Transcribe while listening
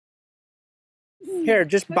Here,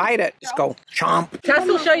 just bite it. Just go chomp. Tess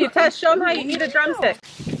will show you. Tess, show them how you eat a drumstick.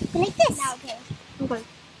 Like this. Okay.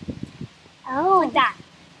 Oh, like that.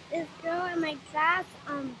 This girl in my class,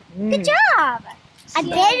 good job. I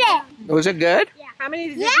did it. Was it good? Yeah. How many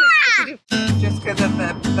did you do? Just because of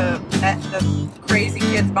the crazy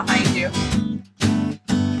kids behind you.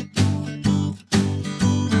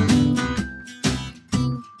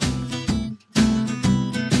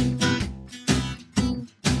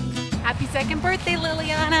 Happy second birthday,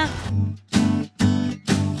 Lilyanna.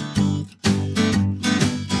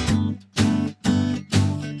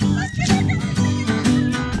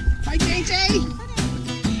 Hi, JJ.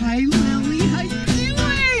 Hi, Lily. How you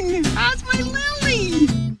doing? How's my Lily?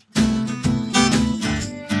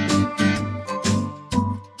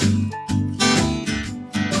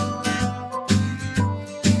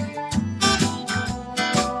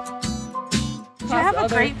 Did you have a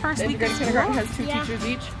great first week of school? Kindergarten has 2 teachers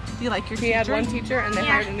each. Do you like your teacher? He had 1 teacher, and they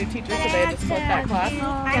hired a new teacher, so they had to split that class.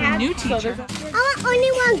 I got a new teacher. I want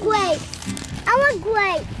only one grape. I want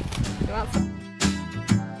grape.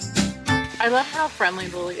 I love how friendly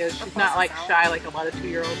Lily is. She's not like shy like a lot of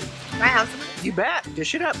 2-year-olds. My house. You bet.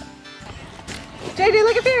 Dish it up. JJ,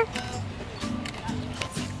 look up here.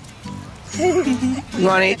 You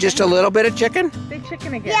want to eat just a little bit of chicken? Big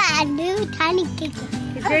chicken again. Yeah, a new tiny chicken.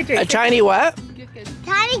 JJ, A tiny what?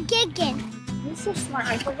 Tiny chicken. He's so smart.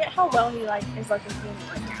 I forget how well he is like a human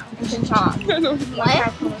right now. He can talk. He can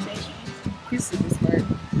have conversations. he's super smart.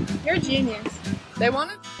 You're a genius. They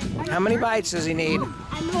wanted. How many bites does he need? 4,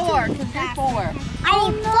 because you're 4. I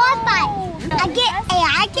need 4 bites. I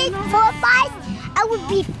get 4 bites. I would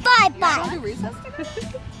be 5 bites. Do recess?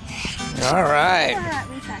 All right.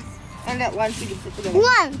 And at lunch you can sit together.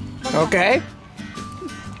 1. Okay.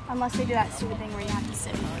 Unless they do that stupid thing where you have to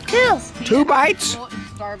sit. 2. 2 bites?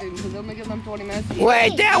 Starving, because they'll give them 20 minutes.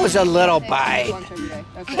 Wait, that was a little bite. Lunch every day.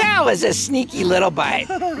 That's it. That was a sneaky little bite.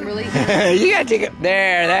 Really? You gotta take it.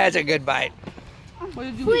 There, that's a good bite. What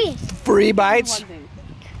did you eat? 3 bites. One thing.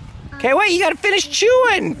 Okay, wait, you gotta finish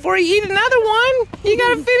chewing before you eat another one. You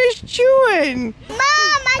gotta finish chewing. Mom,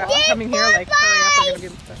 I They're all did coming 4 here like, hurry up, we're gonna bites.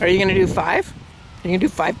 give them stuff. Are you gonna do 5? Are you gonna do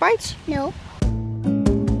 5 bites? No.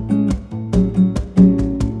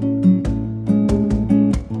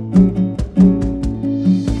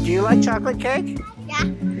 Do you like chocolate cake? Yeah.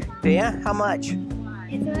 Do ya? How much?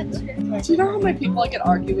 It's Do you know how many people like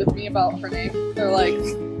argue with me about her name? They're like,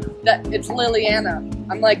 that it's Lilyanna.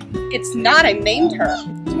 I'm like, it's not. I named her.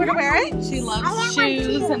 You want to wear it? She loves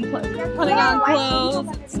shoes and putting on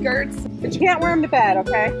clothes, skirts, but you can't wear them to bed,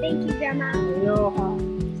 okay? Thank you, Grandma.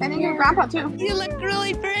 Sending your grandpa too. You look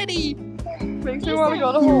really pretty. Makes me want to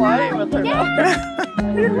go to Hawaii with her now.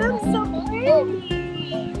 You look so pretty.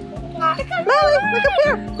 Lily, look up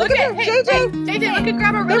here. Look at Hey, JJ. JJ, look at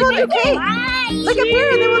grandma They will really do big. cake. Look up here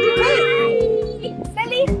and they will do cake.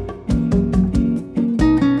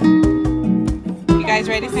 You guys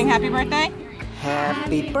ready to sing happy birthday?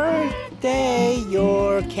 Happy birthday,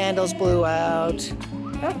 your candles blew out.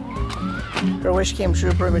 Her wish came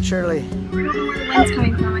true prematurely. Wind's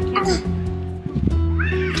coming from, I can't.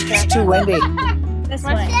 It's too windy. This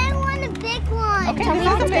way. I want a big one. Okay,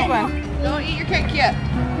 this is a big one. Don't eat your cake yet.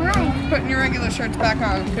 Why? Putting your regular shirts back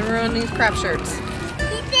on. You can ruin these crap shirts. He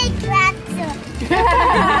did tractor.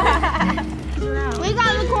 We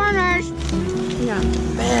got the corners.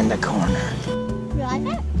 Bend the corner. You like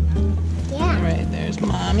it? All Yeah. right, there's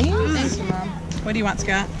mommy. Thanks, Mom. What do you want,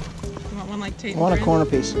 Scott? You want one like Tate? I want a and corner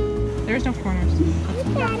piece. Bryn? There's no corners.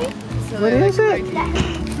 What is it?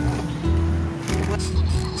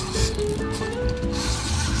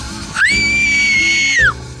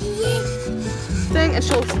 Thing, and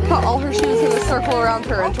she'll put all her shoes in a circle around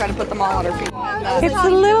her and try to put them all on her feet. It's a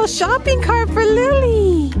little shopping cart for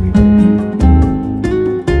Lily.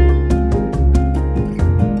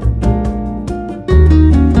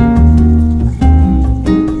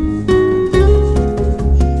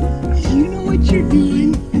 You know what you're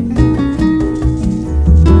doing. I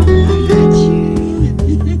got you.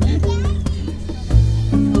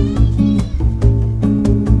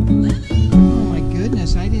 Oh my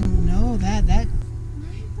goodness, I didn't know that. That's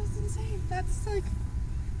insane. That's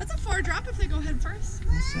a far drop if they go head first.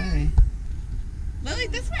 I'll say. Lily,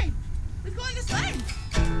 this way. Let's go on this leg.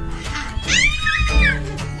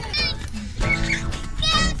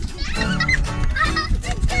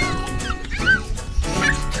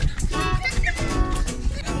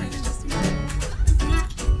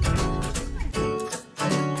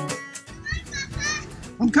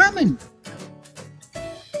 I'm coming.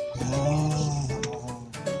 Oh.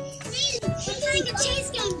 It's like a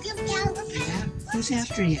chase game. Who's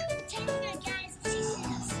after you?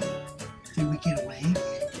 Can we get away?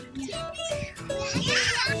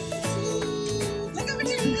 Look over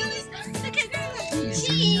here, Lily. Okay,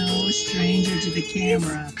 You're no stranger to the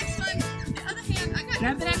camera. next one. The other hand. I got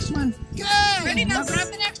Grab the next one. Ready now? Now grab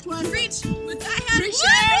the next one. Reach.